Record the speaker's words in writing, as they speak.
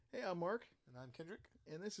I'm Mark, And I'm Kendrick.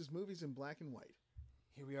 and this is Movies in Black and White.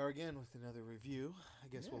 Here we are again with another review. I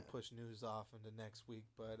guess we'll Yeah. push news off into next week,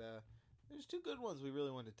 but there's two good ones we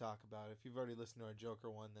really wanted to talk about. If you've already listened to our Joker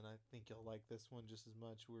one, then I think you'll like this one just as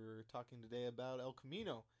much. We're talking today about El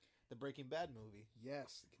Camino, the Breaking Bad movie.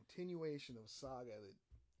 Yes, the continuation of a saga that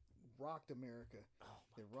rocked America. Oh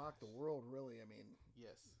my It rocked the world, really. I mean,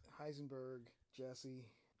 Yes. Heisenberg, Jesse,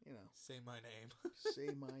 Say my name. say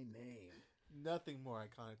my name. Nothing more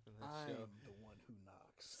iconic than that show. I'm the one who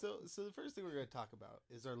knocks. So the first thing we're going to talk about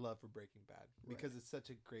is our love for Breaking Bad because it's such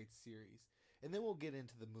a great series, and then we'll get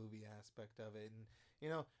into the movie aspect of it.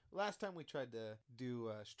 And last time we tried to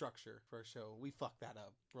do structure for our show, we fucked that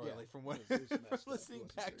up royally. Yeah, From what it was from messed up. listening It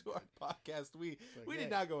wasn't back to very our podcast, we hey. did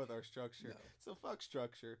not go with our structure. No. So fuck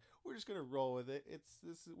structure. We're just gonna roll with it.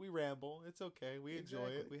 We ramble. It's okay. We enjoy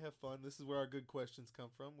it. Exactly. We have fun. This is where our good questions come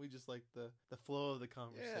from. We just like the flow of the Yeah,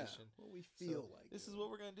 conversation. what we feel So like. this is doing. what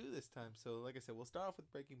we're going to do this time. So, like I said, we'll start off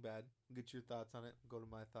with Breaking Bad. Get your thoughts on it. Go to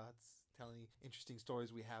my thoughts. Tell any interesting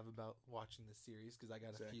stories we have about watching the series, because I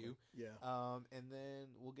got a few. Yeah. And then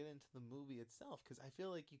we'll get into the movie itself, because I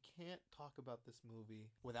feel like you can't talk about this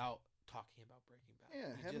movie without talking about Breaking Bad. Yeah,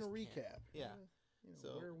 You having a just recap. can't. Yeah.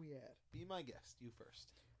 So- where are we at? Be my guest. You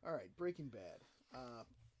first. All right, Breaking Bad.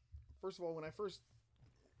 First of all, when I first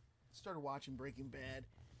started watching Breaking Bad,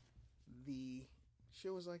 the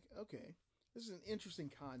show was like, okay, this is an interesting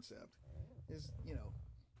concept.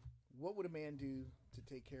 What would a man do to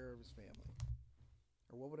take care of his family?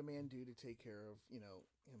 Or what would a man do to take care of,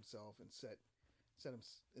 himself and set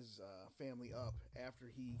his family up after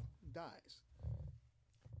he dies?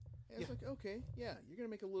 And it's like, okay, yeah, you're going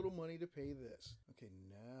to make a little money to pay this. Okay,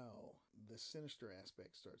 now the sinister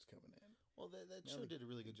aspect starts coming in. Well, that Now show the- did a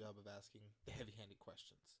really good job of asking the heavy-handed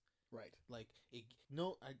questions. Right. Like,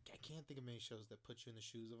 I can't think of many shows that put you in the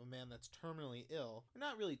shoes of a man that's terminally ill. Or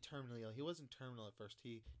not really terminally ill. He wasn't terminal at first.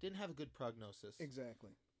 He didn't have a good prognosis.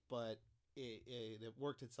 Exactly. But it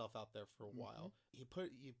worked itself out there for a while. He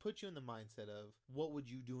put you in the mindset of, what would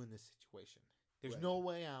you do in this situation? There's Right. no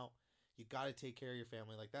way out. You got to take care of your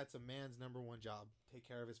family. Like, that's a man's number one job. Take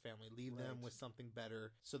care of his family. Leave them Right. with something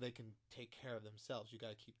better so they can take care of themselves. You got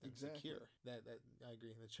to keep them Exactly. secure. That I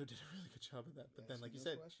agree. That show did a really good job of that. But then, Asking like you those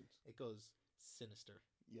said, questions. it goes sinister.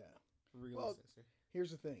 Yeah. Really Well, sinister.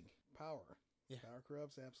 Here's the thing. Power. Yeah. Power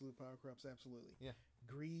corrupts. Absolute power corrupts. Absolutely. Yeah.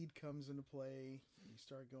 Greed comes into play. You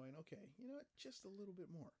start going, okay, you know what? Just a little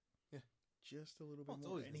bit more. Yeah. Just a little Well, bit it's more.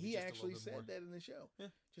 always And gonna be he just a actually little bit more. said that in the show. Yeah.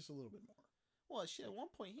 Just a little bit more. Well, shit, at one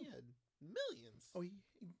point he had millions. Oh,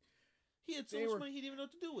 He had so They much were- money he didn't even know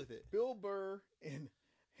what to do with it. Bill Burr and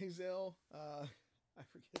Hazel, I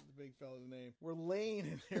forget the big fella's name, were laying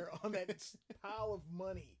in there on that pile of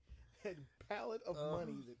money. That pallet of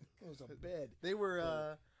money that was a bed. They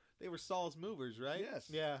were Saul's movers, right? Yes.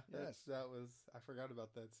 Yeah. Yes. That was. I forgot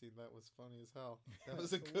about that scene. That was funny as hell. That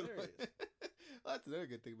was a good Hilarious. one. Well, that's another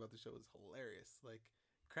good thing about the show. It was hilarious. Like,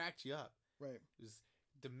 cracked you up. Right. It was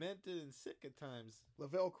demented and sick at times.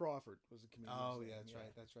 Lavelle Crawford was the comedian. Oh yeah, that's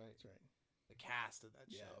right. That's right. That's right. The cast of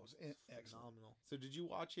that Yeah, show it was excellent. phenomenal. So, did you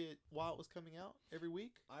watch it while it was coming out every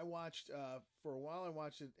week? I watched, for a while I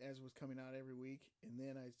watched it as it was coming out every week, and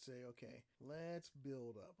then I'd say, okay, let's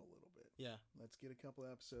build up a little bit. Yeah. Let's get a couple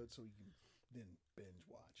episodes so you can then binge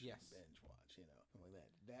watch. Yes. Binge watch, something like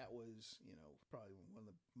that. That was, probably one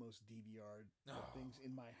of the most DVR Oh. things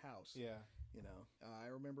in my house. Yeah. I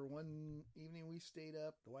remember one evening we stayed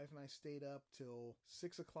up, the wife and I stayed up till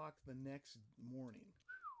 6 o'clock the next morning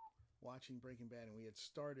watching Breaking Bad, and we had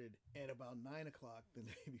started at about 9 o'clock the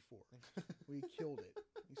day before. We killed it.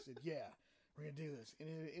 We said, yeah, we're going to do this.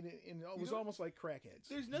 And it was almost like crackheads.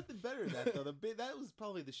 There's nothing better than that, though. That was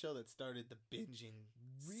probably the show that started the binging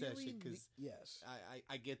session, because Yes.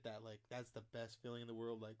 I get that. Like, that's the best feeling in the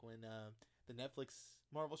world. Like, when the Netflix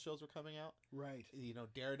Marvel shows were coming out. Right.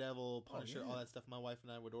 Daredevil, Punisher, yeah. all that stuff. My wife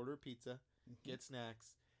and I would order a pizza, get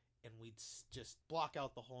snacks, and we'd just block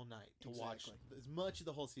out the whole night to watch Exactly. as much of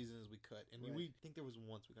the whole season as we could. And Right. we think there was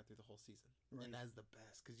once we got through the whole season. Right. And that's the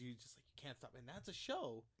best, because you just, like, you can't stop. And that's a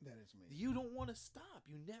show That is amazing. you don't want to stop.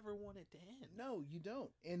 You never want it to end. No, you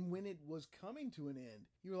don't. And when it was coming to an end,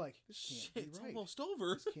 you were like, this can't Shit, be it's right. almost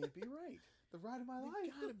over. This can't be right. The ride of my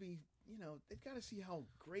They've life. got to be, they've got to see how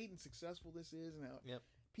great and successful this is and how Yep.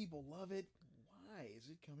 people love it. Why is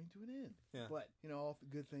it coming to an end? Yeah. But, all the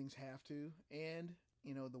good things have to. And,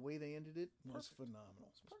 the way they ended it was Perfect.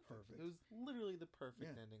 phenomenal. It was perfect. It was literally the perfect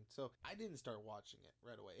Yeah. ending. So I didn't start watching it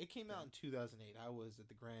right away. It came out in 2008. I was at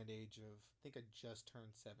the grand age of, I think I just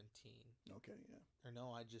turned 17. Okay, yeah. Or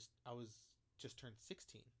no, I was just turned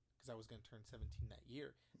 16, because I was going to turn 17 that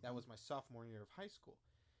year. That was my sophomore year of high school.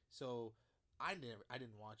 So I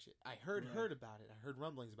didn't watch it. I heard about it. I heard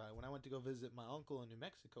rumblings about it. When I went to go visit my uncle in New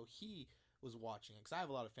Mexico, he was watching it because I have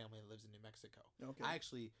a lot of family that lives in New Mexico. Okay. I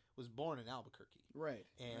actually was born in Albuquerque. Right.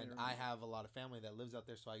 And I have a lot of family that lives out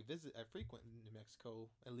there, so I frequent New Mexico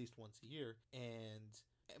at least once a year. And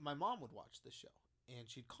my mom would watch the show, and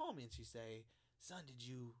she'd call me and she'd say, "Son, did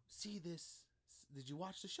you see this? Did you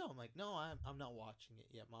watch the show?" I'm like, "No, I'm not watching it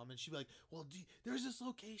yet, Mom." And she'd be like, "Well, there's this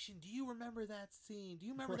location. Do you remember that scene? Do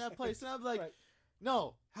you remember that place?" And I'm like,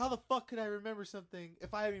 "No. How the fuck could I remember something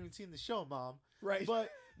if I haven't even seen the show, Mom?" Right. But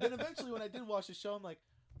then eventually, when I did watch the show, I'm like,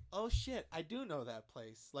 "Oh shit, I do know that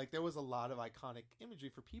place." Like, there was a lot of iconic imagery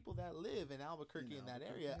for people that live in Albuquerque in that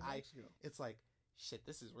area. It's like, shit,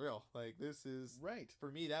 this is real. Like, this is right.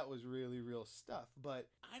 For me, that was really real stuff. But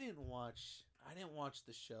I didn't watch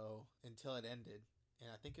the show until it ended. And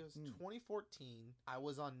I think it was 2014. I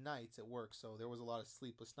was on nights at work, so there was a lot of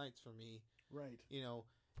sleepless nights for me. Right. You know,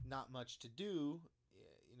 not much to do.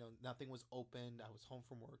 You know, nothing was opened. I was home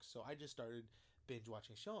from work, so I just started binge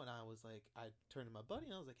watching a show. And I was like, I turned to my buddy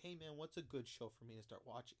and I was like, "Hey man, what's a good show for me to start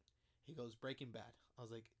watching?" He goes, "Breaking Bad." I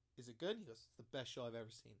was like, "Is it good?" He goes, "It's the best show I've ever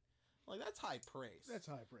seen." I'm like, that's high praise. That's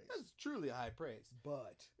high praise. That's truly high praise.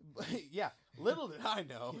 But yeah, little did I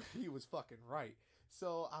know he was fucking right.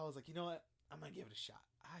 So I was like, you know what? I'm gonna give it a shot.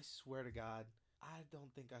 I swear to God, I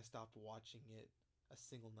don't think I stopped watching it a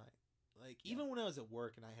single night. Like, even when I was at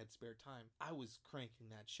work and I had spare time, I was cranking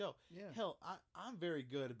that show. Yeah. Hell, I'm very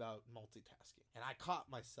good about multitasking. And I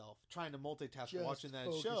caught myself trying to multitask Just watching that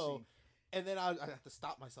focusing. show. And then I have to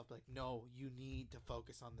stop myself, like, no, you need to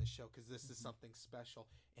focus on this show because this is something special.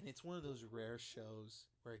 And it's one of those rare shows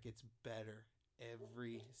where it gets better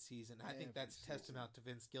every season. I think that's testament to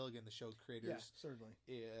Vince Gilligan, the show creator's certainly.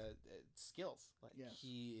 Skills. Like, Yes.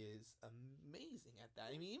 he is amazing at that.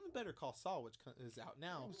 I mean, even Better Call Saul, which is out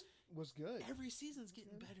now, was good. every season's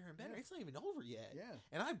getting better and better. It's not even over yet. Yeah.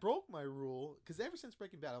 And I broke my rule because ever since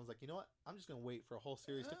Breaking Bad, I was like, you know what? I'm just going to wait for a whole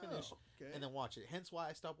series to finish and then watch it. Hence why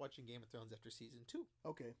I stopped watching Game of Thrones after season 2.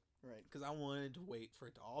 Okay, right. Because I wanted to wait for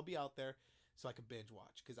it to all be out there so I could binge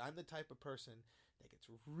watch. Because I'm the type of person that gets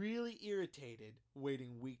really irritated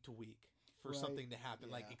waiting week to week for something to happen.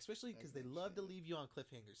 Yeah. Like, especially because they love to leave you on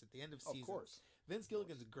cliffhangers at the end of seasons. Of course. Vince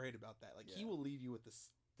Gilligan's great about that. Like, he will leave you with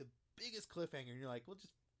the biggest cliffhanger, and you're like, well,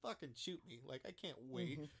 just fucking shoot me. Like, I can't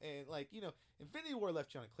wait. And, like, you know, Infinity War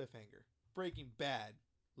left you on a cliffhanger. Breaking Bad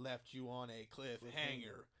left you on a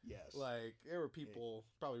cliffhanger. Yes. Like, there were people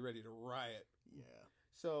probably ready to riot. Yeah.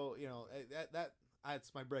 So, you know,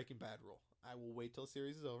 that's my Breaking Bad rule. I will wait till the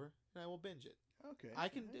series is over, and I will binge it. Okay. I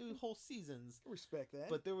can do whole seasons. Respect that.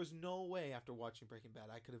 But there was no way after watching Breaking Bad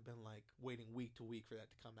I could have been, like, waiting week to week for that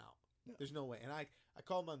to come out. No. There's no way. And I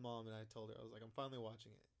called my mom, and I told her, I was like, I'm finally watching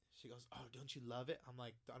it. She goes, "Oh, don't you love it?" I'm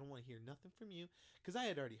like, "I don't want to hear nothing from you." Because I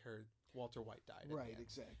had already heard Walter White died. Right,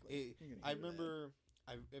 exactly. I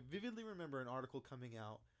vividly remember an article coming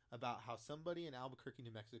out about how somebody in Albuquerque,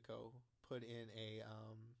 New Mexico, put in a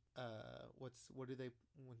what do they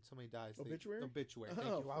when somebody dies? Obituary. Obituary. Thank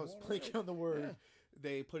you. I was blanking on the word. Yeah.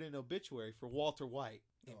 They put in obituary for Walter White,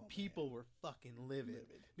 and people were fucking livid.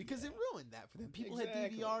 Because it ruined that for them. People had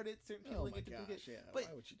DVR'd it. Certain people didn't get to get. Yeah. But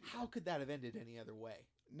how could that have ended any other way?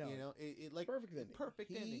 No, you know, it like perfect ending.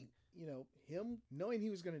 Perfect ending. You know, him knowing he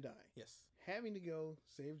was going to die. Yes. Having to go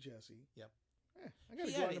save Jesse. Yep. I got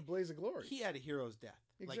to go out in a blaze of glory. He had a hero's death.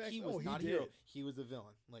 Exactly. Like, he was not a hero. He was a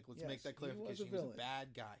villain. Like, let's make that clarification. He was a bad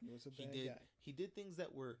guy. He was a bad guy. He did things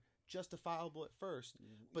that were justifiable at first,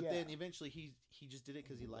 but then eventually he just did it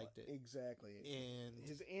because he liked it. Exactly. And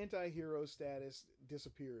his anti-hero status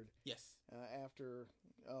disappeared. Yes. After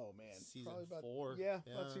season probably about 4.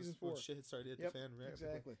 About season 4. Shit had started to hit the fan.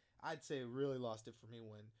 Exactly. I'd say it really lost it for me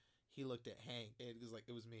when he looked at Hank. It was like,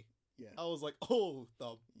 it was me. Yeah. I was like, oh,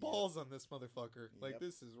 the balls on this motherfucker. Like,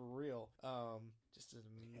 this is real. Just an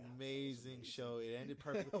amazing show. It ended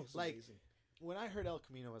perfectly. Like, amazing. When I heard El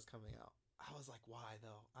Camino was coming out, I was like, why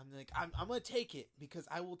though? I'm like, I'm gonna take it because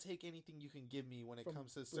I will take anything you can give me when it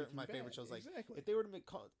comes to certain my favorite shows. Like, if they were to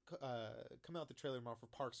come out the trailer tomorrow for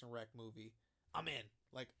Parks and Rec movie, I'm in.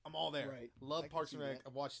 Like, I'm all there. Right. Love Parks and Rec.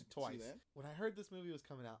 I've watched it twice. That. When I heard this movie was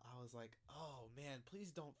coming out, I was like, oh man,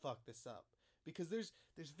 please don't fuck this up. Because there's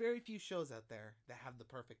very few shows out there that have the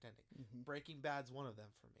perfect ending. Breaking Bad's one of them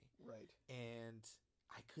for me. Right. And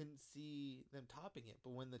I couldn't see them topping it.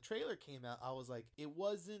 But when the trailer came out, I was like, it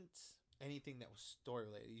wasn't anything that was story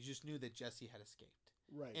related. You just knew that Jesse had escaped.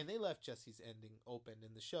 Right. And they left Jesse's ending open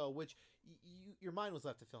in the show, which your mind was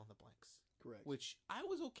left to fill in the blanks. Correct. Which I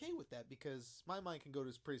was okay with that because my mind can go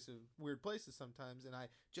to pretty weird places sometimes, and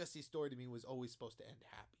Jesse's story to me was always supposed to end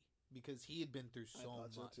happy. because he had been through I so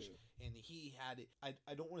thought so much, too. and he had it. I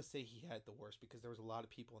don't want to say he had it the worst, because there was a lot of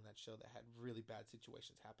people in that show that had really bad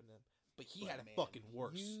situations happen to them, but he had it man, fucking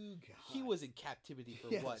worse. He was in captivity for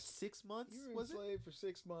what, 6 months? You were enslaved for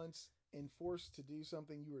 6 months and forced to do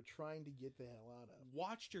something you were trying to get the hell out of.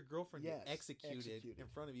 Watched your girlfriend Yes, get executed in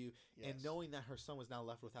front of you, Yes. and knowing that her son was now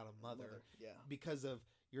left without a mother Yeah. because of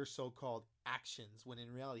your so-called actions, when in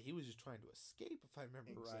reality he was just trying to escape, if I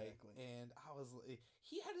remember right. Exactly. And I was like,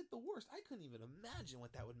 he had it the worst. I couldn't even imagine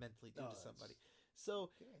what that would mentally do No, to that's- somebody. So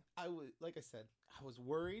Okay. I was, like I said, I was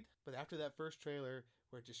worried, but after that first trailer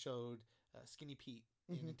where it just showed Skinny Pete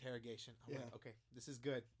in Mhm. interrogation, I'm Yeah. like, okay, this is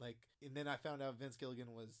good. Like, and then I found out Vince Gilligan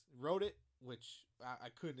wrote it, which I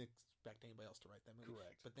couldn't expect anybody else to write that movie.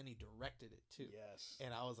 Correct. But then he directed it too. Yes.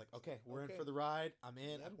 And I was like, okay, we're Okay. in for the ride. I'm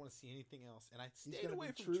in. Yep. I don't want to see anything else. And I He's stayed going to away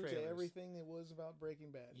be from true trailers. to everything that was about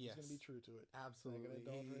Breaking Bad. Yes. He's going to be true to it. Absolutely. He's not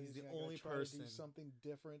gonna adulterate. He's the not gonna only try to person. do something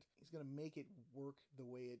different. He's going to make it work the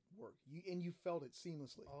way it worked. You felt it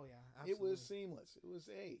seamlessly. Oh yeah, It absolutely. was seamless.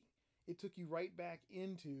 It took you right back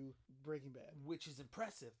into Breaking Bad. Which is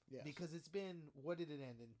impressive. Yes. Because it's been, what did it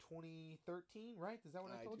end in 2013? Right? Is that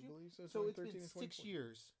what I told do you? believe so. So it's 2013 been and 6 2014.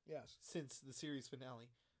 years Yes. since the series finale.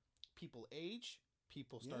 People age.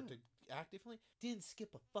 People start Yeah. to act differently. Didn't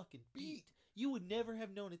skip a fucking beat. You would never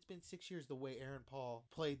have known it's been 6 years the way Aaron Paul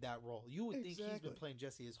played that role. You would think he's Exactly. been playing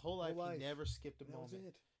Jesse his whole life. He never skipped a That was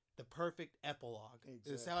moment. it. The perfect epilogue. This is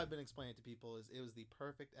how Exactly. I've been explaining it to people. Is it was the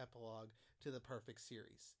perfect epilogue to the perfect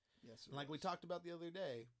series. Yes. And like we talked about the other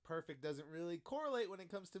day, perfect doesn't really correlate when it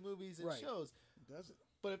comes to movies and Right. shows. Does it?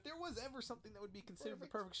 But if there was ever something that would be considered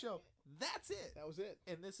Perfect. the perfect show, that's it. That was it.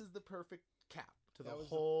 And this is the perfect cap to the That was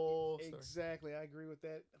whole story. Exactly. I agree with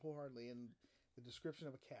that wholeheartedly. And the description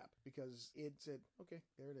of a cap, because it said, okay,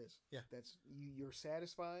 there it is. Yeah. That's you're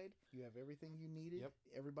satisfied. You have everything you needed. Yep.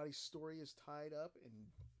 Everybody's story is tied up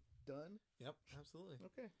and done. Yep, absolutely.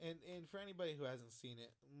 Okay. And for anybody who hasn't seen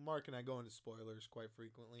it, Mark and I go into spoilers quite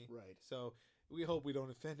frequently. Right. So we hope we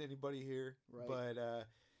don't offend anybody here. Right. But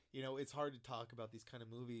it's hard to talk about these kind of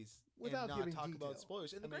movies Without and not giving talk detail. about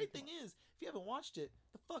spoilers. And the I mean, great come thing is, if you haven't watched it,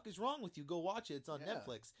 the fuck is wrong with you? Go watch it. It's on Yeah.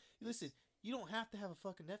 Netflix. Listen, you don't have to have a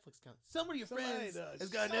fucking Netflix account. Some of your Somebody friends does. has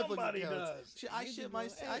got a Netflix Somebody account. does. I You share need my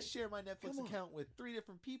to know, I hey, share my Netflix come on. account with 3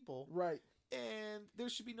 different people, Right. and there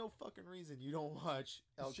should be no fucking reason you don't watch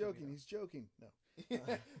El He's joking. Camino. He's joking.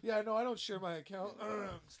 No. Yeah, no, I don't share my account.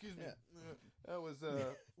 Excuse me. Yeah. That was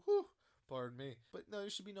whew, pardon me. But no, there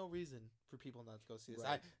should be no reason for people not to go see this.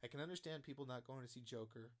 Right. I can understand people not going to see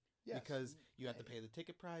Joker Yes. because you have to pay the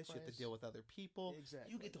ticket price, you have to Price. deal with other people.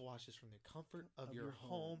 Exactly. You get to watch this from the comfort of your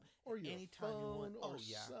home or your anytime phone you want. or Oh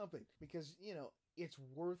yeah. something, because it's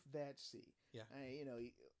worth that see. Yeah.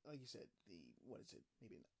 Like you said, what is it?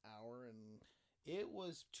 Maybe an hour and It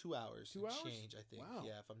was 2 hours 2 and hours? change, I think. Wow.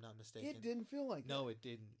 Yeah, if I'm not mistaken. it didn't feel like No, that. it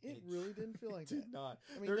didn't. It really didn't feel like did that. not.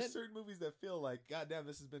 I mean, There's that- certain movies that feel like, God damn,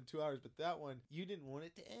 this has been 2 hours, but that one, you didn't want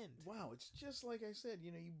it to end. Wow, it's just like I said.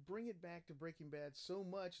 You bring it back to Breaking Bad so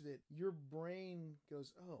much that your brain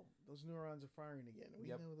goes, "Oh, those neurons are firing again. We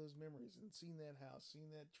Yep. know those memories and seen that house, seen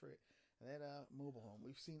that that mobile home.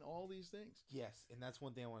 We've seen all these things." Yes, and that's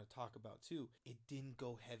one thing I want to talk about too. It didn't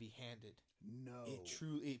go heavy-handed. No,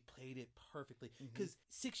 It played it perfectly Mhm. because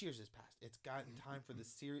 6 years has passed. It's gotten time for the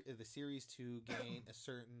series to gain a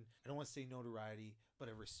certain, I don't want to say notoriety, but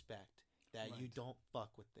a respect that you Right. don't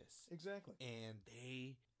fuck with this. exactly. And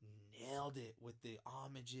they nailed it with the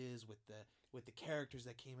homages, with the characters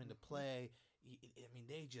that came into play. I mean,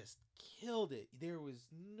 they just killed it. There was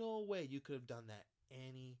no way you could have done that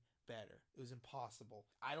any better. It was impossible.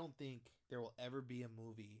 I don't think there will ever be a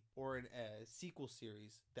movie or a sequel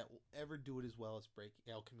series that will ever do it as well as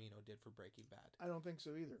El Camino did for Breaking Bad. I don't think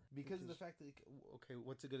so either. Because of the fact that, okay,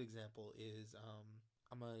 what's a good example is,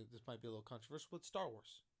 this might be a little controversial, but Star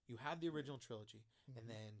Wars. You have the original trilogy, and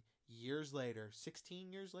then years later,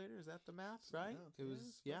 16 years later, is that the math, right? It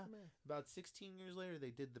was, yeah. About 16 years later,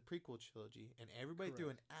 they did the prequel trilogy, and everybody threw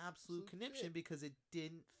an absolute Absolute conniption fit. because it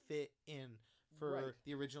didn't fit in for Right.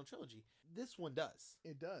 the original trilogy. This one does.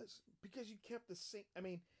 It does, because you kept the same. I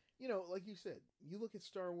mean, like you said, you look at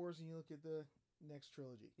Star Wars and you look at the next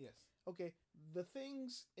trilogy. Yes. Okay, the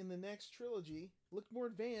things in the next trilogy looked more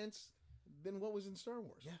advanced than what was in Star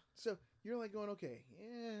Wars. Yeah. So you're like going, okay,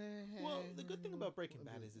 yeah. Well, the good thing about Breaking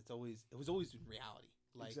Bad is it was always in reality.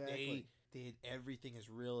 Like Exactly. they did everything as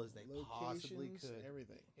real as they possibly Locations, could.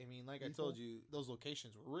 everything. I mean, like I People. told you, those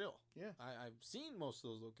locations were real. Yeah. I've seen most of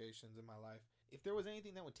those locations in my life. If there was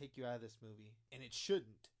anything that would take you out of this movie, and it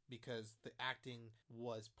shouldn't, because the acting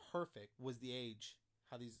was perfect, was the age,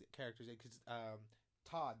 how these characters age. Because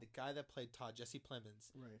Todd, the guy that played Todd, Jesse Plemons.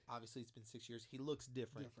 Right. Obviously, it's been 6 years. He looks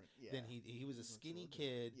different. Yeah. Then he was a looks a skinny little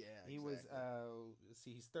kid. different. Yeah. He was let's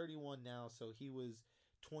see, he's 31 now, so he was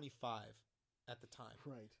 25 at the time,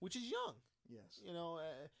 right. which is young. Yes. You know,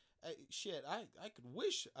 shit, I could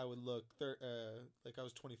wish I would look like I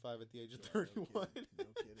was 25 at the age of 31. No kidding.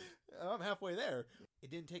 I'm halfway there.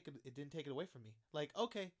 It didn't take it away from me. Like,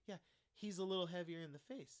 okay, yeah, he's a little heavier in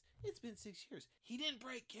the face. It's been 6 years. He didn't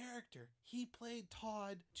break character. He played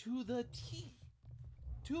Todd to the T,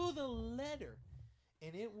 to the letter,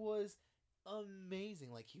 and it was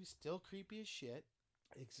amazing. Like, he was still creepy as shit.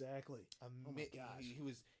 Exactly. Oh my gosh. He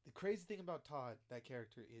was, the crazy thing about Todd, that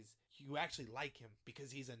character, is you actually like him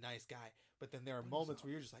because he's a nice guy. But then there are moments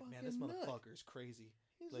where you're just like, man, this motherfucker is crazy.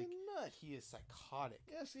 He's like, a nut. He is psychotic.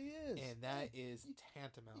 Yes, he is. And that is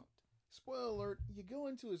tantamount. Spoiler alert, you go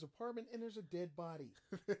into his apartment and there's a dead body.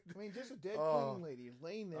 I mean, just a dead cleaning lady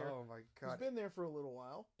laying there. Oh my God. He's been there for a little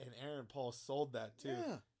while. And Aaron Paul sold that too.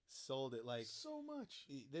 Yeah. Sold it like so much.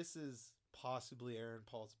 This is possibly Aaron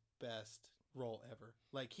Paul's best role ever.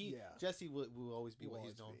 Like Jesse will always be what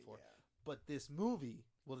he's known for. Yeah. But this movie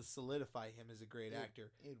will solidify him as a great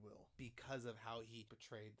actor. It will. Because of how he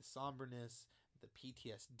portrayed the somberness, the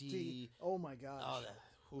PTSD. Oh my gosh.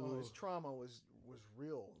 His trauma was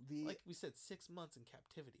real. Like we said, 6 months in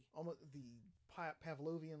captivity. Almost the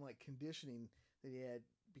Pavlovian like conditioning that he had,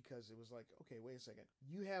 because it was like, okay, wait a second.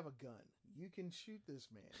 You have a gun. You can shoot this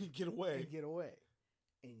man. Get away.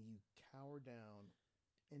 And you cower down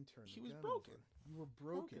and turn He the was gun broken. over. You were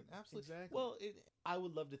broken. Absolutely. Exactly. Well, I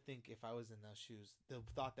would love to think if I was in those shoes, the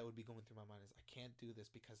thought that would be going through my mind is, I can't do this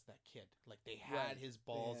because of that kid. Like, they had his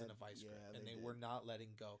balls in a vice grip, and they were not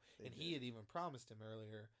letting go. He had even promised him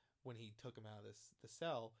earlier when he took him out of the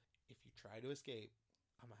cell, if you try to escape,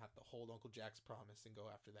 I'm going to have to hold Uncle Jack's promise and go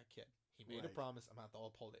after that kid. He made a promise, I'm going to have to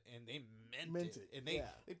uphold it. And they meant it. And they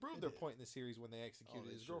proved their point in the series when they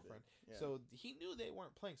executed his girlfriend. Yeah. So he knew they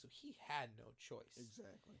weren't playing, so he had no choice.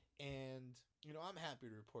 Exactly. And, I'm happy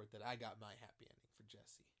to report that I got my happy ending for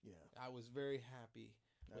Jesse. Yeah. I was very happy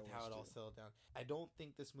with how it all settled down. I don't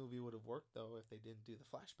think this movie would have worked, though, if they didn't do the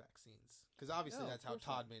flashback scenes. Because obviously that's how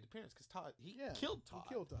Todd made an appearance. Because he killed Todd.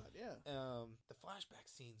 He killed Todd, yeah. The flashback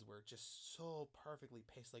scenes were just so perfectly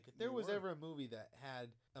paced. Like, if there was ever a movie that had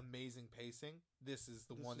amazing pacing, this is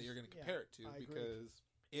the one that you're going to compare it to. Because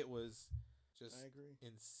it was just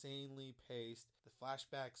insanely paced. The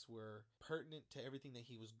flashbacks were pertinent to everything that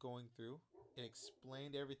he was going through. It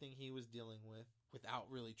explained everything he was dealing with without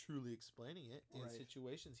really truly explaining it in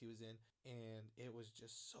situations he was in, and it was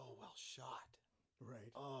just so well shot.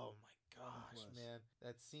 Right. Oh my gosh, man.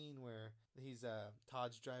 That scene where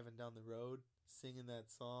Todd's driving down the road singing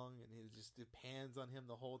that song, and it pans on him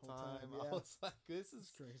the whole time. I was like, this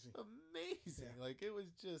is crazy. Amazing. Like, it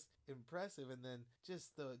was just impressive. And then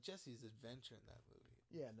just Jesse's adventure in that movie.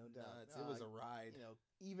 Yeah, no doubt. It was a ride.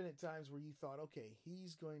 Even at times where you thought, okay,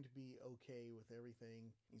 he's going to be okay with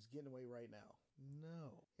everything. He's getting away right now.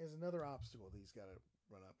 No. There's another obstacle that he's got to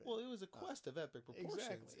run up in. Well, it was a quest of epic proportions.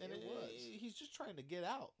 Exactly. And it was. He's just trying to get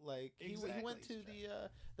out. Like, he went to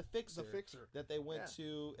the fixer. That they went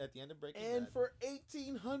to at the end of Breaking Bad. And for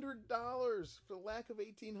 $1,800, for the lack of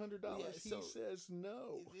 $1,800, he says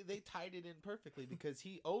no. They tied it in perfectly because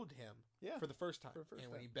he owed him for the first time.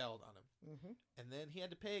 When he bailed on him. Mm-hmm. And then he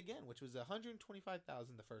had to pay again, which was $125,000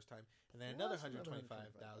 the first time. And then another $125,000.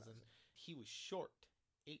 He was short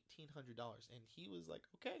 $1,800. And he was like,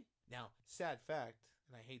 okay. Now, sad fact,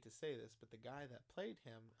 and I hate to say this, but the guy that played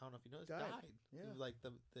him, I don't know if you know this, died. Yeah. It was like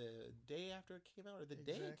the day after it came out, or the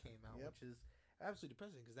day it came out, which is absolutely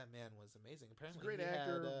depressing because that man was amazing. Apparently, he's a great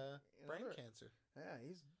actor. Had brain cancer. Yeah,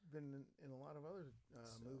 he's been in a lot of other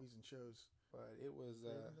movies and shows. But it was,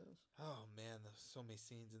 oh man, there's so many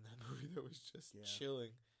scenes in that movie that was just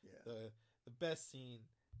chilling. Yeah. The best scene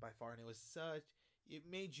by far, and it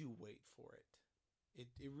made you wait for it.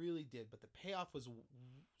 It really did, but the payoff was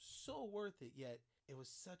so worth it, yet it was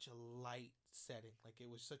such a light setting. Like, it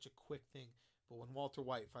was such a quick thing. But when Walter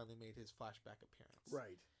White finally made his flashback appearance.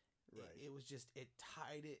 Right. It was just, it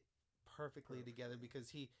tied it perfectly together because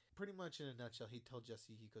he, pretty much in a nutshell, he told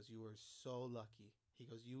Jesse, he goes, you were so lucky. He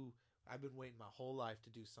goes, I've been waiting my whole life to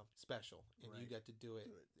do something special, and you got to do it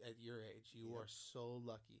at your age. You are so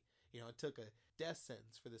lucky. It took a death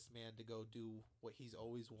sentence for this man to go do what he's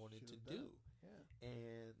always wanted to do. Yeah.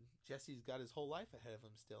 And Jesse's got his whole life ahead of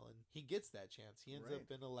him still, and he gets that chance. He ends up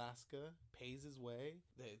in Alaska, pays his way,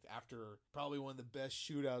 after probably one of the best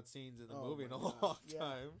shootout scenes in the movie in a long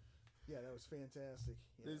time. Yeah, that was fantastic.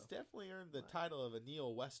 It's definitely earned the title of a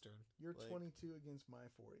neo-western. You're 22 against my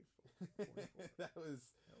 44. That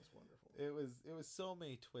was wonderful. It was so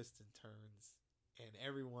many twists and turns. and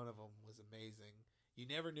every one of them was amazing. You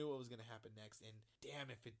never knew what was going to happen next, and damn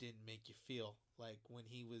if it didn't make you feel like when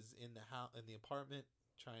he was in the house, in the apartment,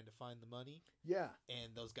 trying to find the money, Yeah.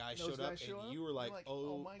 and those guys Those showed up, guys show and up, you were like,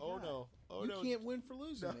 oh oh, my oh God. no, oh you no, can't win for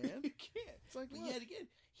losing, no, man. you can't. It's like, But look. yet again,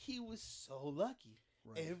 he was so lucky.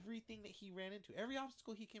 Right. Everything that he ran into, every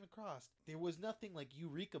obstacle he came across, there was nothing like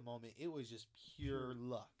eureka moment. It was just pure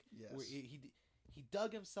luck. Yes. Where he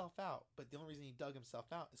dug himself out, but the only reason he dug himself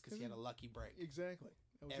out is because he had a lucky break. Exactly.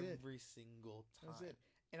 That was Every single time. That was it.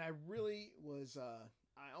 And I really was.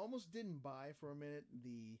 I almost didn't buy for a minute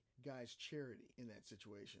the guy's charity in that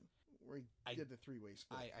situation where he did the three-way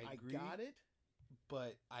split. I agree, got it,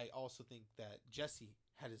 but I also think that Jesse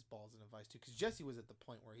had his balls in a vice too, because Jesse was at the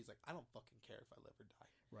point where he's like, I don't fucking care if I live or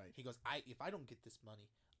die. Right. He goes, if I don't get this money,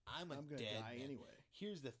 I'm gonna dead die man. anyway.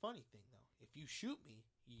 Here's the funny thing though: if you shoot me,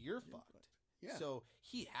 you're fucked. Yeah. So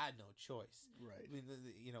he had no choice. Right. I mean,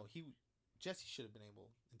 Jesse should have been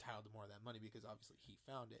entitled to more of that money because obviously he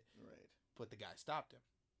found it. Right. But the guy stopped him.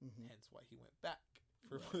 Mm-hmm. Hence why he went back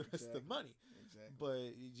for the rest of the money. Exactly.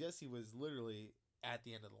 But Jesse was literally at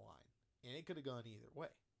the end of the line, and it could have gone either way.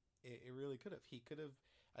 It really could have. He could have.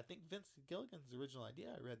 I think Vince Gilligan's original idea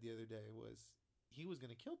I read the other day was he was going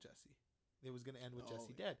to kill Jesse. It was going to end with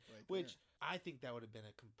Jesse dead, right which I think that would have been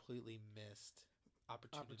a completely missed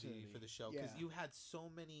opportunity for the show because you had so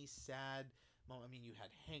many sad moments. I mean, you had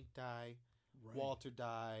Hank die, Walter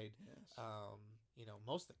died. Yes.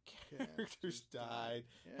 Most of the characters died.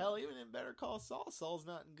 Yeah. Hell, even in Better Call Saul, Saul's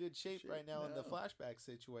not in good shape right now in the no. flashback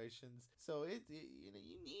situations. So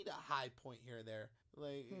you need a high point here or there.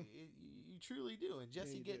 Like you truly do. And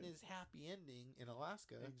Jesse getting his happy ending in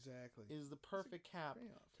Alaska exactly is the perfect cap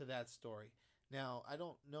to that story. Now, I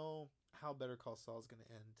don't know how Better Call Saul is going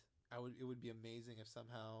to end. It would be amazing if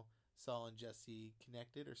somehow Saul and Jesse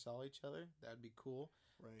connected or saw each other. That'd be cool.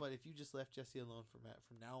 Right. But if you just left Jesse alone from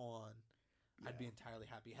now on, I'd be entirely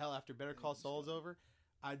happy. Hell, after Better Call Saul's over,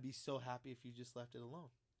 I'd be so happy if you just left it alone.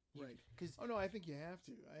 Right. No, I think you have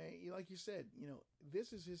to. Like you said,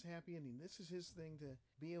 this is his happy ending. This is his thing to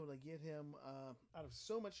be able to get him out of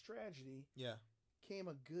so much tragedy. Yeah. Came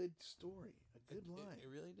a good story, a good line. It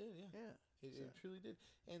really did, yeah. Yeah. It truly did.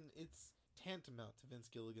 And it's tantamount to Vince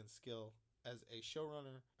Gilligan's skill as a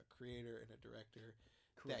showrunner, a creator, and a director.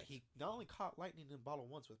 Correct. That he not only caught lightning in a bottle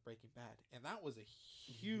once with Breaking Bad, and that was a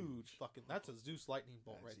huge fucking, that's a Zeus lightning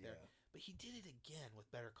bolt right there. But he did it again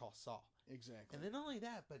with Better Call Saul. Exactly. And then not only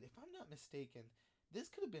that, but if I'm not mistaken, this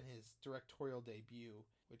could have been his directorial debut,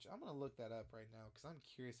 which I'm going to look that up right now because I'm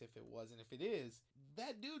curious if it was. And if it is,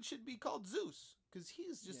 that dude should be called Zeus because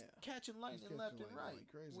he's just catching lightning left and right,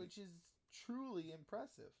 like which is truly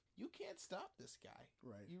impressive. You can't stop this guy.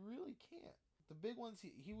 Right. You really can't. The big ones,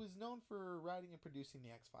 he was known for writing and producing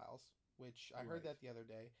The X-Files, which I heard that the other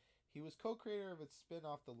day. He was co-creator of its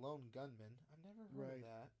spin-off, The Lone Gunman. I've never heard of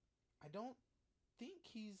that. I don't think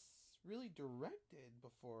he's really directed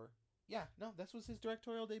before. Yeah, no, this was his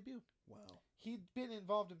directorial debut. Wow. He'd been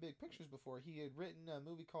involved in big pictures before. He had written a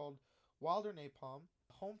movie called Wilder Napalm,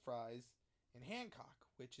 Home Fries, and Hancock,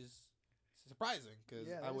 which is surprising because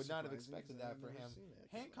I would not have expected that for him.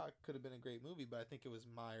 Hancock could have been a great movie, but I think it was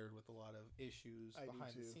mired with a lot of issues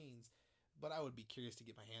behind the scenes. But I would be curious to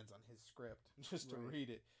get my hands on his script just to read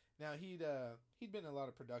it. Now he'd been in a lot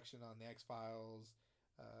of production on The X-Files,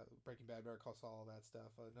 Breaking Bad, Better Call Saul, all that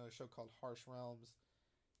stuff. Another show called Harsh Realms,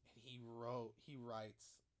 and he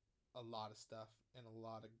writes a lot of stuff and a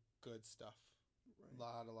lot of good stuff.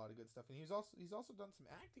 Right. A lot of good stuff, and he's also done some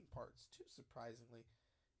acting parts too. Surprisingly,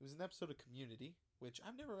 it was an episode of Community, which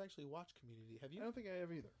I've never actually watched. Community, have you? I don't think I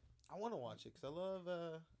have either. I want to watch it because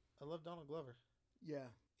I love Donald Glover. Yeah,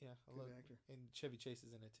 I love actor, and Chevy Chase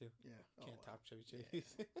is in it too. Yeah, can't top Chevy Chase.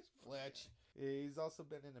 Yeah. Fletch. He's also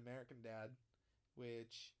been in American Dad,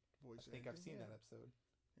 which I think I've seen that episode.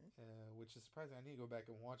 Which is surprising. I need to go back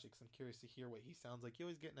and watch it because I'm curious to hear what he sounds like. You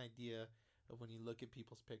always get an idea of when you look at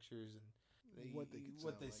people's pictures and what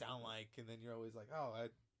they sound like, and then you're always like, "Oh, I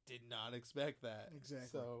did not expect that." Exactly.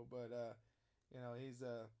 So, but he's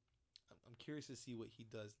I'm curious to see what he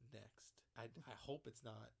does next. I hope it's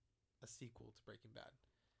not a sequel to Breaking Bad.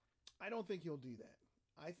 I don't think he'll do that.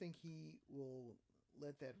 I think he will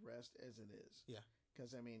let that rest as it is. Yeah.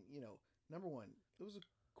 Because number one, it was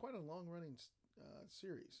quite a long running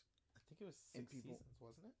series. I think it was 6 seasons,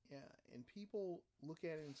 wasn't it? Yeah, and people look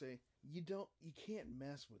at it and say, you can't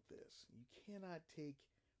mess with this. You cannot take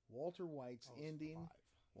Walter White's ending,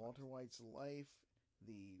 Walter White's life,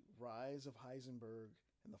 the rise of Heisenberg,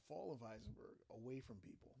 and the fall of Heisenberg away from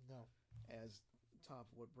people. No. As top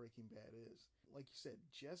of what Breaking Bad is. Like you said,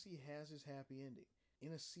 Jesse has his happy ending.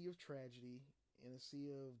 In a sea of tragedy, in a sea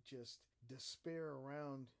of just despair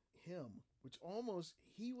around him, which almost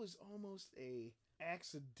he was almost a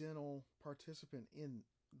accidental participant in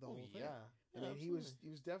the whole thing. Yeah. I mean, he was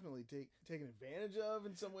definitely taken advantage of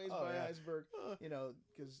in some ways Oh, by yeah. Iceberg. You know,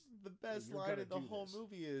 because The best you're line gonna in the do whole this.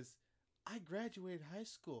 movie is, "I graduated high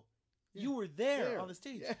school. Yeah. You were there There. on the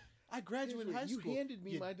stage. Yeah. I graduated high You school. handed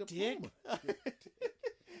me you my dick." diploma.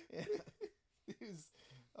 Yeah.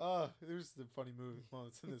 There's the funny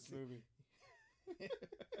moments in this movie.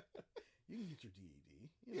 You can get your GED.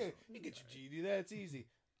 Yeah, you get your GED. That's easy.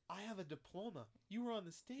 I have a diploma. You were on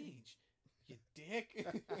the stage. You dick.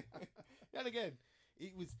 And again,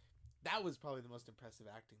 that was probably the most impressive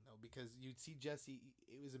acting though, because you'd see Jesse.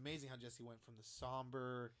 It was amazing how Jesse went from the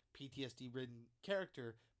somber, PTSD-ridden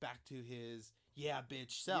character back to his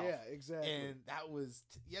bitch self. Yeah, exactly. And that was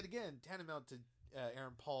yet again tantamount to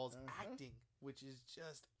Aaron Paul's Uh-huh. acting, which is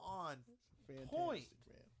just on Fantastic, point.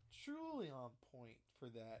 man. truly on point for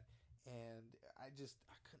that. And I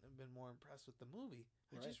couldn't have been more impressed with the movie.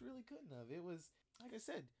 I Right. just really couldn't have. It was, like I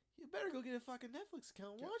said, you better go get a fucking Netflix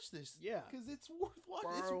account and watch this. Yeah. Because it's worth watching.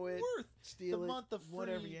 Borrow It's it, worth steal the it, month of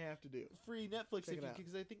whatever you have to do. free Netflix. Check it out.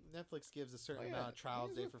 Because I think Netflix gives a certain Oh, yeah. amount of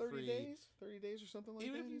trials Is day it for 30 free. days? 30 days or something like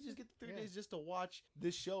Even that? if you is just it? get the 30 Yeah. days just to watch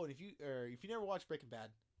this show, and if you never watched Breaking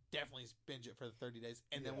Bad, definitely binge it for the 30 days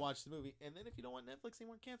and then Yeah. watch the movie. And then if you don't want Netflix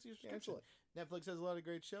anymore, cancel your subscription. Cancel it. Netflix has a lot of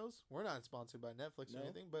great shows. We're not sponsored by Netflix or No.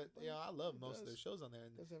 anything, but Well, I love it most of their does. shows on there.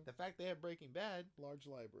 And Does have the fact they have Breaking Bad large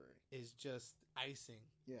library. is just icing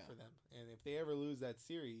Yeah. for them. And if they ever lose that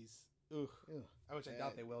series, Ugh. which I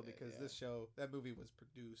doubt they will, Yeah, because yeah. this show, that movie was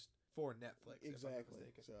produced for Netflix. If I'm not Exactly.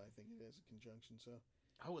 mistaken. So I think it is a conjunction. So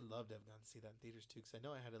I would love to have gone to see that in theaters too, because I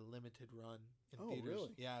know I had a limited run in Oh, theaters.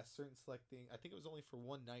 really? Yeah, certain selecting. I think it was only for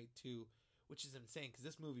one night too, which is insane because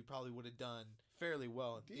this movie probably would have done fairly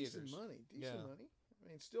well in decent theaters. money. Decent Yeah. money. I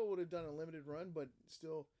mean, still would have done a limited run, but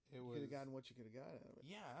still It you was. could have gotten what you could have got out of it.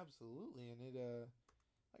 Yeah, absolutely, and it.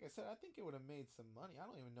 Like I said, I think it would have made some money. I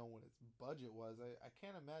don't even know what its budget was. I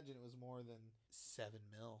can't imagine it was more than $7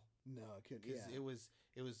 million. No, it could. Because Yeah. it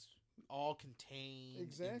was all contained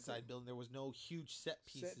Exactly. inside building. There was no huge set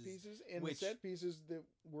pieces. Set pieces and which- the set pieces that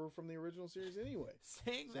were from the original series anyway.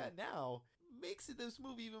 Saying So- that now makes this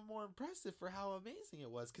movie even more impressive for how amazing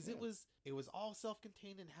it was, because Yeah. it was all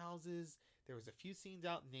self-contained in houses. There was a few scenes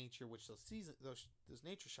out in nature, which those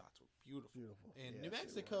nature shots were beautiful. Beautiful. In Yes, New they were.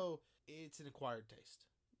 Mexico, it's an acquired taste.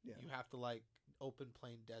 Yeah. You have to like open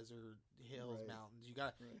plain desert, hills, Right. mountains. You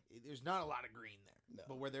got Right. there's not a lot of green there. No.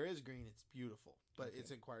 But where there is green, it's beautiful. But Okay. it's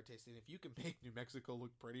an acquired taste. And if you can make New Mexico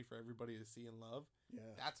look pretty for everybody to see and love,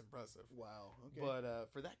 Yeah. that's impressive. Wow. Okay. But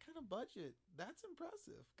for that kind of budget, that's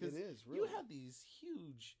impressive. it Because is you really. have these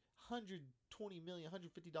huge $120 million,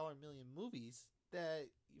 $150 million movies that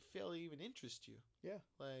fail to even interest you. Yeah.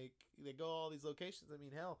 Like, they go all these locations. I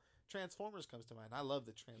mean, hell, Transformers comes to mind. I love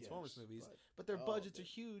the Transformers Yes, movies, but- but their oh, budgets are they-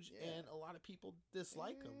 huge, yeah. and a lot of people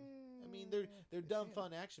dislike them. I mean, they're dumb,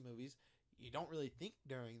 fun action movies. You don't really think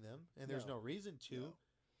during them, and there's No. no reason to. No.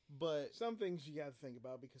 But Some things you got to think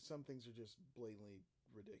about because some things are just blatantly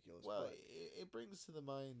ridiculous. well, but, it brings to the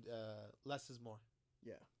mind less is more.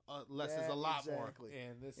 yeah. Less is Yeah, a lot exactly. more,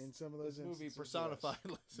 and this In some of those this movie instances, personified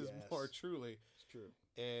yes. less is Yes. more truly. It's true.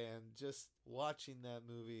 And just watching that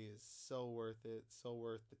movie is so worth it. So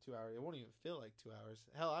worth the 2 hours. It won't even feel like 2 hours.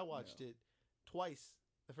 Hell, I watched it twice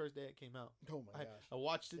the first day it came out. Oh my I gosh.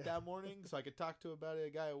 watched it that morning so I could talk to about it a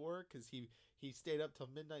guy at work, because he stayed up till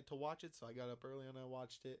midnight to watch it. So I got up early and I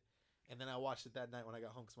watched it. And then I watched it that night when I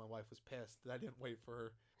got home because my wife was pissed that I didn't wait for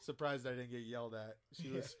her. Surprised I didn't get yelled at. She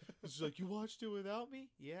was she's like, "You watched it without me?"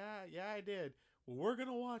 Yeah, I did. Well, we're going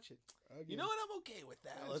to watch it. Again, You know what? I'm okay with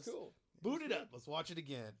that. That's Let's cool. boot It's it good. up. Let's watch it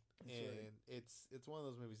again. That's And right. it's one of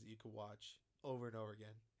those movies that you could watch over and over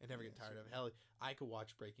again and never get Yeah, tired of. certainly. Hell, I could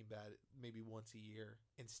watch Breaking Bad maybe once a year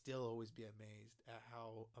and still always be amazed at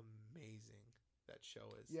how amazing that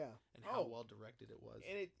show is. Yeah. And how Oh. well directed it was.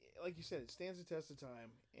 And it, like you said, it stands the test of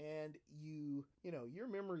time. And you know, your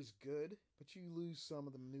memory's good, but you lose some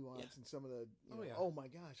of the nuance Yeah. and some of the, Oh, oh, yeah. oh my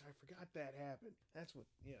gosh, I forgot that happened. That's what,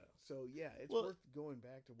 So, yeah, it's Well, worth going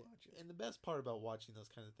back to watch it. And the best part about watching those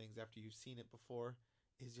kind of things after you've seen it before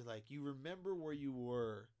is you remember where you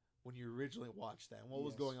were when you originally watched that and what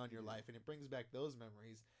was Yes, going on in your you do. life, and it brings back those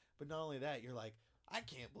memories. But not only that, you're like, I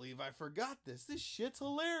can't believe I forgot this. This shit's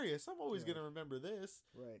hilarious. I'm always Yeah. going to remember this.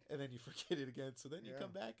 Right. And then you forget it again. So then you Yeah.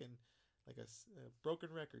 come back and, like a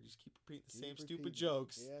broken record, you just keep repeating the same Keep stupid repeating.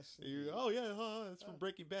 jokes. Yes. And you indeed. oh, yeah, that's from Oh.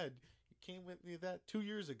 Breaking Bad. You came with me that 2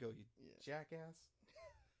 years ago, you Yeah. jackass.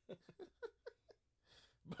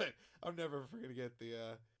 But I'm never going to get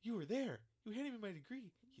the, you were there. You handed me my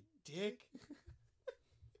degree, you dick.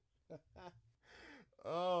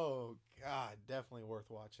 Oh God, definitely worth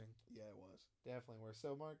watching. Yeah, it was. Definitely worth.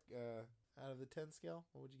 So, Mark, out of the 10 scale,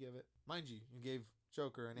 what would you give it? Mind you, you gave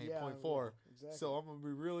Joker an 8.4. Yeah, exactly. So I'm gonna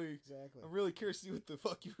be really, Exactly. I'm really curious to see what the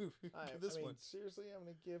fuck you give this one. Seriously, I'm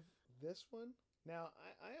going to give this one. Now,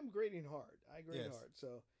 I am grading hard. I grade Yes. hard.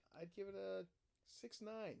 So I'd give it a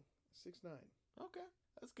 6.9. 6.9. Okay,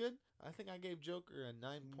 that's good. I think I gave Joker a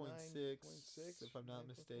 9.6, 9.6, if I'm not 9.4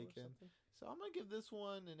 mistaken. something. So I'm gonna give this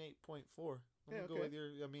one an 8.4. I'm Yeah, gonna go okay. with your.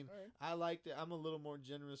 I mean, All right. I liked it. I'm a little more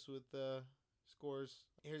generous with scores.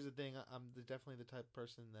 Here's the thing. Definitely the type of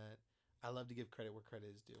person that I love to give credit where credit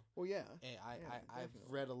is due. Well, yeah. And I've definitely.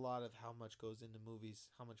 read a lot of how much goes into movies,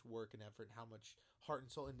 how much work and effort, and how much heart and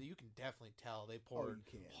soul. And you can definitely tell they poured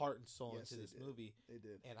you can. heart and soul Yes, into they this did. movie. They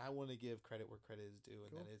did. And I want to give credit where credit is due,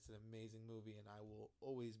 and Cool. that it's an amazing movie, and I will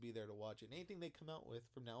always be there to watch it. And anything they come out with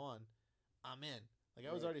from now on, I'm in. Like,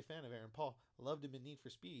 I was Right. already a fan of Aaron Paul. I loved him in Need for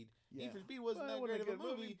Speed. Yeah. Need for Speed wasn't Well, that it great of a wasn't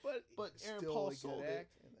good movie, but Aaron still Paul a good sold it.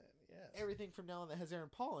 act, and then, yes. Everything from now on that has Aaron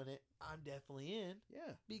Paul in it, I'm definitely in.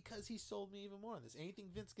 Yeah. Because he sold me even more on this. Anything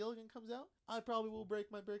Vince Gilligan comes out, I probably will break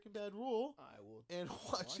my Breaking Bad rule I will and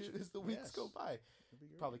watch it as the weeks Yes. go by. It'll be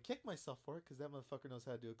great. Probably kick myself for it because that motherfucker knows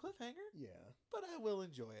how to do a cliffhanger, Yeah. but I will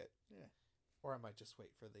enjoy it. Yeah. Or I might just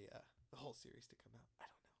wait for the whole series to come out. I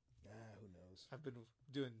don't know. Who knows? I've been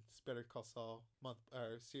doing Better Call Saul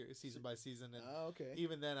season by season, and Okay.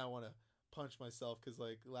 even then I want to punch myself because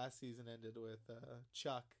like last season ended with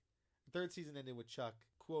Chuck. Third season ended with Chuck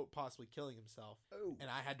quote possibly killing himself, Oh. and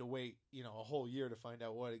I had to wait a whole year to find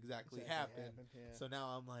out what exactly happened. Yeah. So now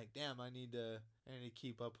I'm like, damn, I need to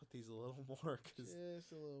keep up with these a little more because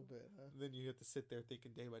Just a little bit, huh? then you have to sit there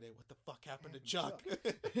thinking day by day, what the fuck happened to Happened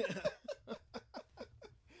to Chuck?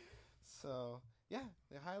 So yeah,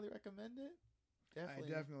 I highly recommend it. I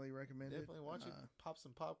definitely recommend it. Definitely watch it. Pop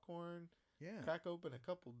some popcorn. Yeah. Crack open a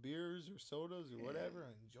couple beers or sodas or Yeah. whatever,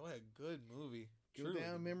 and enjoy a good movie. Go Truly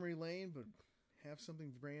down good memory lane, but have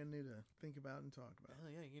something brand new to think about and talk about. Oh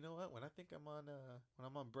yeah, you know what? When I think I'm on when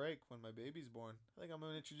I'm on break when my baby's born, I think I'm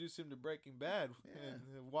gonna introduce him to Breaking Bad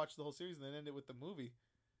and watch the whole series and then end it with the movie.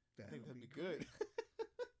 I think that'd be good.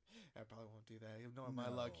 I probably won't do that. Knowing my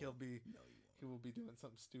luck, he will be doing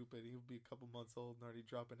something stupid. He'll be a couple months old and already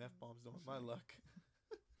dropping F-bombs. Knowing my luck.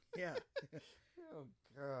 Yeah. Oh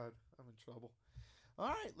God, I'm in trouble. All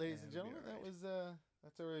right, ladies and gentlemen, that was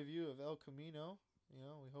that's our review of El Camino.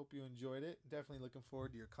 We hope you enjoyed it. Definitely looking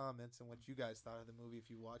forward to your comments and what you guys thought of the movie if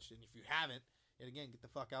you watched it. And if you haven't, yet again, get the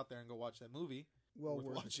fuck out there and go watch that movie. Well worth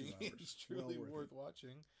worth watching. it. It's truly worth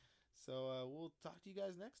watching. So we'll talk to you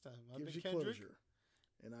guys next time. I've Gives been you Kendrick. closure.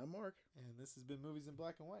 And I'm Mark. And this has been Movies in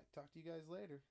Black and White. Talk to you guys later.